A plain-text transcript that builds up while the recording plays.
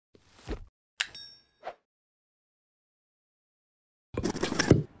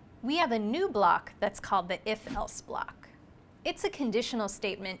We have a new block that's called the if-else block. It's a conditional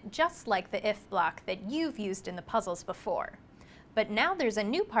statement just like the if block that you've used in the puzzles before. But now there's a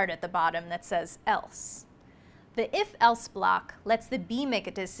new part at the bottom that says else. The if-else block lets the bee make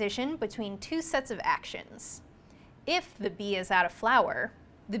a decision between two sets of actions. If the bee is at a flower,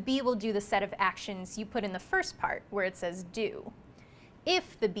 the bee will do the set of actions you put in the first part where it says do.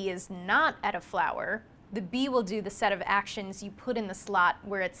 If the bee is not at a flower, the bee will do the set of actions you put in the slot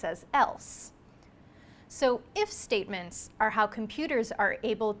where it says else. So if statements are how computers are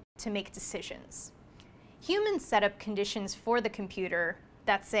able to make decisions. Humans set up conditions for the computer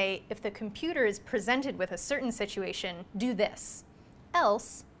that say if the computer is presented with a certain situation, do this.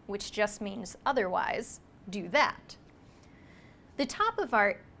 Else, which just means otherwise, do that. The top of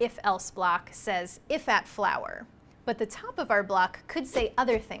our if-else block says if at flower, but the top of our block could say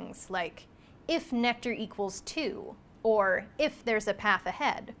other things like if nectar equals 2, or if there's a path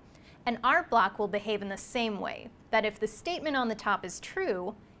ahead. And our block will behave in the same way, that if the statement on the top is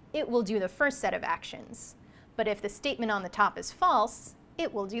true, it will do the first set of actions. But if the statement on the top is false,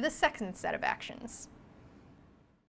 it will do the second set of actions.